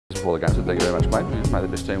before the game, said, "Thank you very much, mate. May the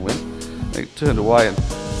best team win." And he turned away and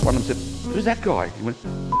one of them said, "Who's that guy?" He went,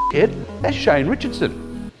 "Ed, that's Shane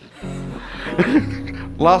Richardson."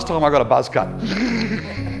 Last time I got a buzz cut.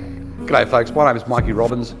 G'day folks, my name is Mikey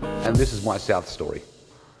Robins and this is my South story.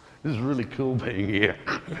 This is really cool being here.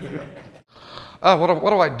 What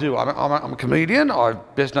do I do? I'm a comedian. I'm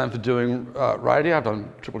best known for doing radio. I've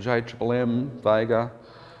done Triple J, Triple M, Vega.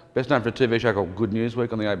 Best known for a TV show called Good News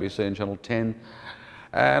Week on the ABC and Channel 10.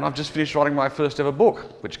 And I've just finished writing my first ever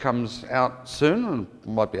book, which comes out soon and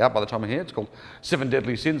might be out by the time I hear. It's called 7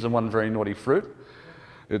 Deadly Sins and One Very Naughty Fruit.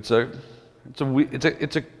 It's a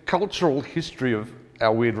cultural history of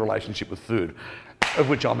our weird relationship with food, of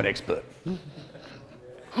which I'm an expert.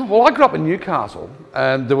 Well, I grew up in Newcastle,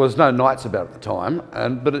 and there was no nights about at the time.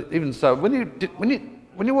 But even so, when you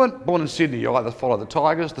weren't born in Sydney, you either followed the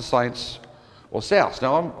Tigers, the Saints, or Souths.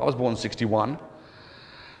 Now, I was born in '61,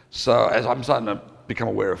 so as I'm starting to become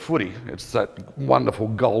aware of footy, it's that wonderful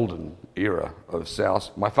golden era of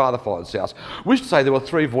Souths. My father followed Souths. We used to say there were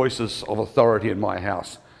 3 voices of authority in my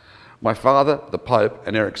house: my father, the Pope,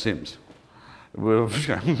 and Eric Sims. We were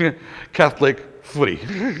Catholic footy,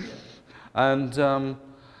 and.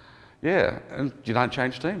 Yeah, and you don't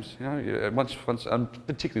change teams, you know. Once, and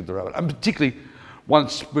particularly the Rabbitohs, and particularly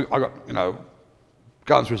once I got,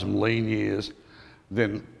 going through some lean years,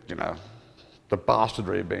 then, the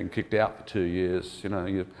bastardry of being kicked out for 2 years,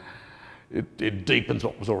 it deepens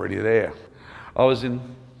what was already there. I was in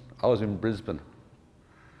Brisbane.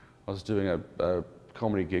 I was doing a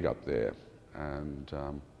comedy gig up there, and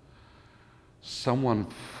someone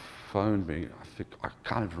phoned me. I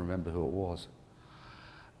can't even remember who it was.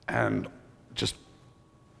 And just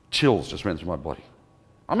chills just ran through my body.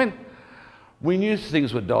 I mean, we knew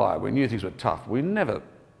things would die, we knew things were tough. We never,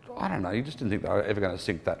 I don't know, you just didn't think they were ever going to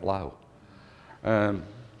sink that low. And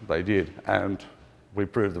they did, and we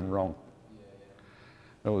proved them wrong.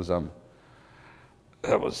 That was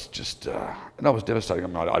just, that was devastating. I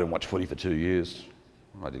mean, I didn't watch footy for 2 years.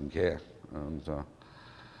 I didn't care. And,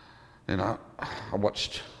 I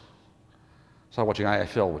started watching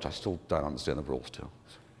AFL, which I still don't understand the rules to.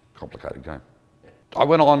 Complicated game. I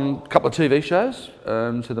went on a couple of TV shows,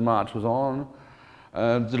 so the March was on,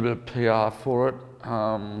 did a bit of PR for it,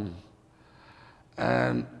 and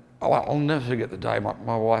I'll never forget the day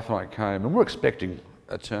my wife and I came, and we were expecting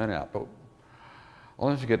a turnout, but I'll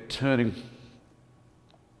never forget turning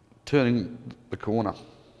the corner,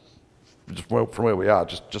 just from where we are,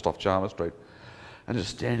 just off Chalmers Street, and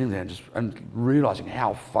just standing there and realising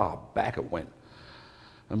how far back it went.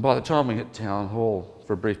 And by the time we hit Town Hall,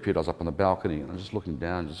 for a brief period I was up on the balcony and I was just looking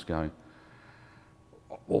down, just going,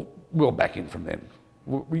 well, we were back in from then.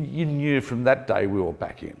 You knew from that day we were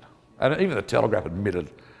back in. And even the Telegraph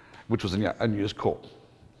admitted, which was a News Corp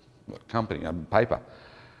company, paper,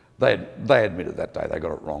 they admitted that day they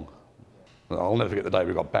got it wrong. I'll never forget the day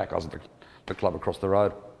we got back. I was at the club across the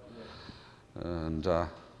road. And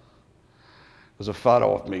there's a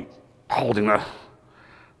photo of me holding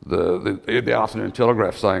the afternoon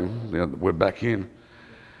Telegraph saying, we're back in.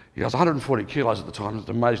 I was 140 kilos at the time. It's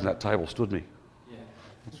amazing that table stood me. Yeah.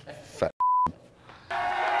 Fat.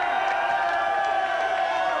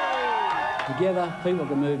 Together, people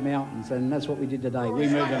can move mountains, and that's what we did today. We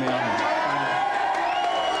moved the mountains.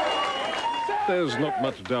 There's not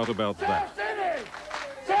much doubt about that.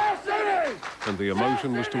 South Sydney! And the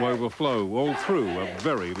emotion was to overflow all through a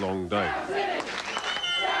very long day.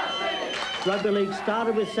 Rugby League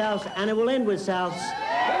started with Souths and it will end with Souths.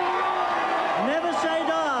 Never say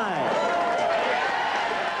die.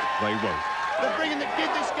 They won't. They're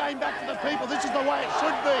give this game back to the people. This is the way it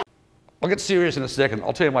should be. I'll get serious in a second.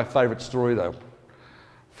 I'll tell you my favourite story though,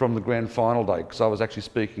 from the grand final day, because I was actually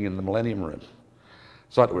speaking in the Millennium Room.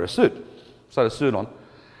 So I had to wear a suit. So I had a suit on. And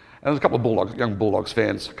there was a couple of young Bulldogs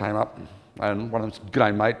fans came up, and one of them said,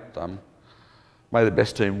 "G'day mate, may the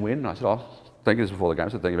best team win." I said, "Oh, thank you," this before the game. I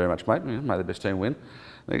said, "Thank you very much, mate. May the best team win."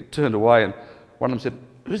 And he turned away and one of them said,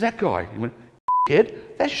 "Who's that guy?" He went, "Ed,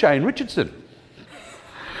 that's Shane Richardson."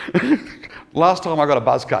 Last time I got a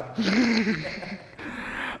buzz cut.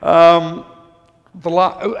 I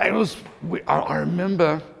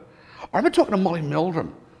remember talking to Molly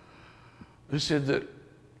Meldrum, who said that,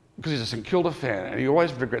 because he's a St Kilda fan, and he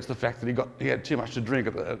always regrets the fact that he had too much to drink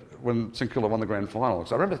when St Kilda won the grand final.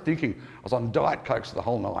 So I remember thinking I was on Diet Cokes the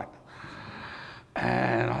whole night.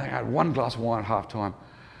 And I think I had 1 glass of wine at half time.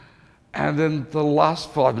 And then the last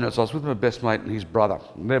 5 minutes, I was with my best mate and his brother.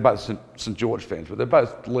 And they're both St George fans, but they're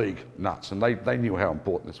both league nuts, and they knew how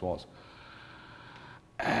important this was.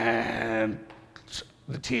 And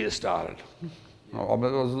the tears started. I mean,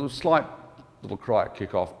 there was a slight little cry at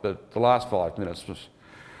kick-off, but the last 5 minutes was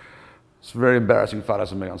It's very embarrassing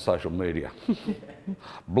photos of me on social media,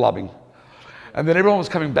 blubbing. And then everyone was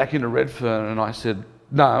coming back into Redfern, and I said,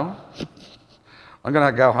 no, I'm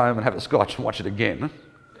going to go home and have a scotch and watch it again,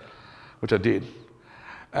 which I did.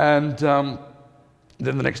 And then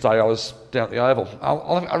the next day I was down at the Oval.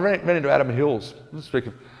 I ran into Adam Hills,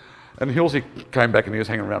 and Hills, he came back and he was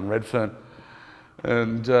hanging around Redfern,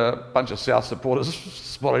 and a bunch of South supporters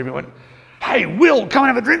spotted him and went, hey, Will, come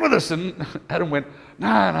and have a drink with us. And Adam went, no,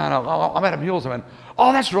 I'm Adam Hills. I went,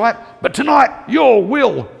 oh, that's right, but tonight you're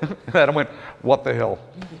Will. And Adam went, what the hell?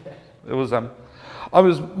 It was, I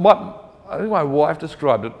think my wife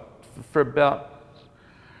described it for about,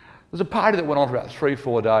 there's a party that went on for about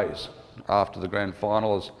 3-4 days after the grand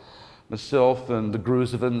final. As myself and the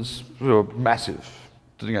Gruzovins, who were massive,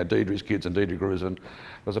 you know, Deidre's kids and Deidre Gruzovin.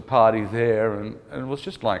 There was a party there, and it was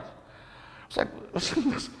just like, it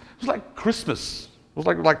was like Christmas. It was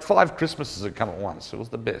like 5 Christmases had come at once. It was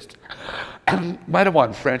the best. And a mate of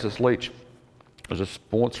mine, Francis Leach, was a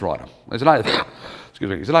sports writer. He's an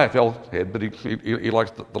AFL head, but he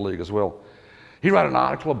likes the league as well. He wrote an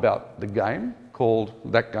article about the game called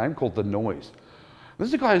The Noise. This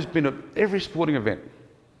is a guy who's been at every sporting event.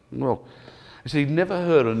 Well, he said he'd never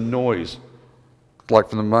heard a noise like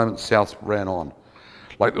from the moment South ran on.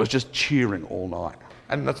 Like it was just cheering all night.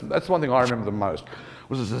 And that's one thing I remember the most,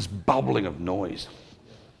 was this bubbling of noise.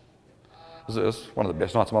 It was one of the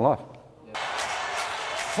best nights of my life.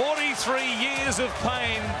 43 years of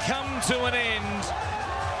pain come to an end.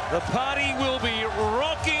 The party will be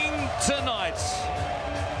rocking tonight.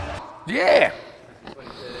 Yeah.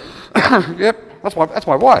 Yep, that's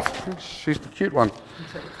my wife. She's the cute one.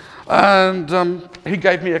 And he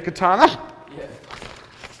gave me a katana.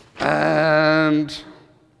 And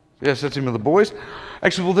yes, that's him with the boys.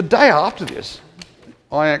 Actually, well, the day after this,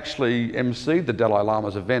 I actually emceed the Dalai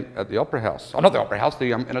Lama's event at the Opera House. Oh, not the Opera House,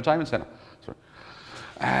 the Entertainment Centre. Sorry.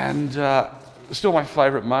 And still my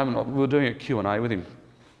favourite moment, we were doing a Q&A with him.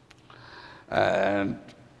 And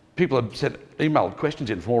people had emailed questions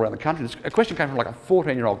in from all around the country. A question came from like a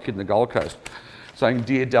 14-year-old kid in the Gold Coast saying,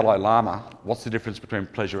 Dear Dalai Lama, what's the difference between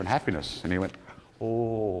pleasure and happiness? And he went,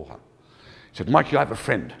 oh. He said, Mikey, I have a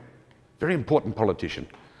friend, very important politician.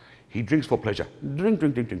 He drinks for pleasure. Drink,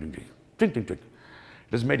 drink, drink, drink, drink, drink, drink, drink, drink.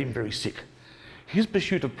 It has made him very sick. His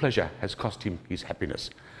pursuit of pleasure has cost him his happiness.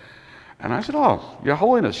 And I said, oh, Your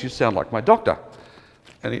Holiness, you sound like my doctor.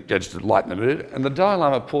 And he just to lighten the mood. And the Dalai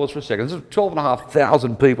Lama paused for a second. This is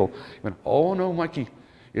 12,500 people. He went, oh no, Mikey,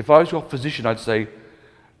 if I was your physician, I'd say,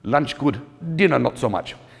 lunch good, dinner not so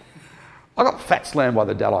much. I got fat slammed by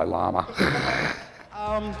the Dalai Lama.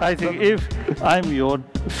 I think if I'm your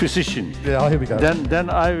physician, Yeah, here we go. then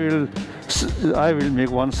I will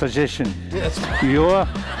make one suggestion. Yes.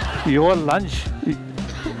 Your lunch,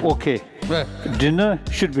 okay. Yeah. Dinner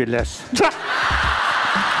should be less.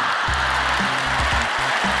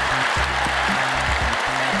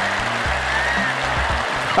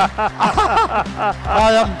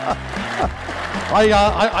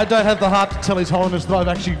 I don't have the heart to tell His Holiness that I've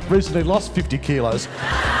actually recently lost 50 kilos.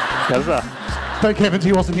 Yes, sir. Thank heavens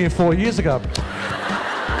he wasn't here 4 years ago.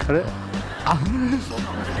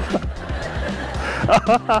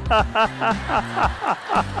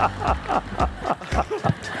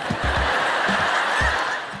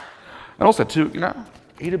 And also too, you know,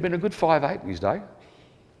 he'd have been a good 5'8" in his day.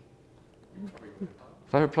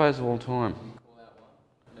 Favourite players of all time.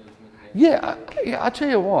 Yeah, I tell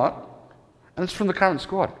you what, and it's from the current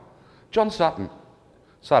squad. John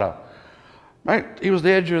Sutto. Mate, he was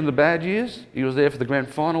there during the bad years, he was there for the grand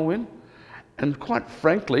final win, and quite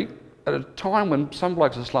frankly, at a time when some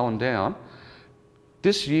blokes are slowing down,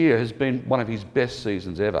 this year has been one of his best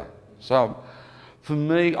seasons ever. So, for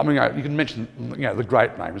me, I mean, you can mention, the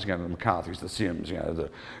great names, the McCarthys, the Sims,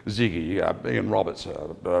 the Ziggy, Ian Roberts,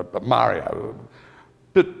 Mario.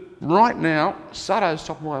 But right now, Sutto's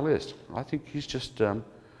top of my list. I think he's just, I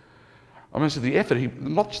mean, so the effort,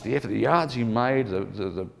 not just the effort, the yards he made,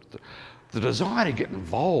 the desire to get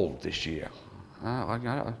involved this year.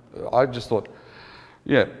 I just thought,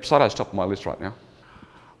 yeah, Sutto's top of my list right now.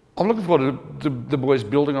 I'm looking forward to the boys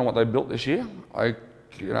building on what they built this year. It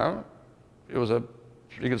was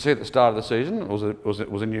you can see at the start of the season, it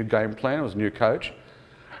was a new game plan, it was a new coach,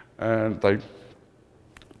 and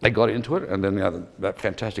they got into it, and then that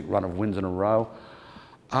fantastic run of wins in a row.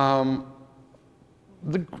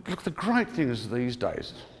 The great thing is these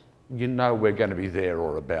days, we're going to be there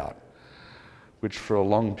or about, which for a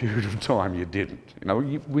long period of time you didn't.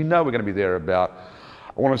 We know we're going to be there about.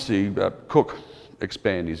 I want to see Cook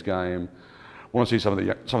expand his game. I want to see some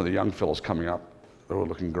of the young fellas coming up who are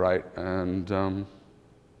looking great, and I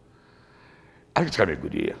think it's going to be a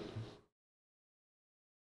good year.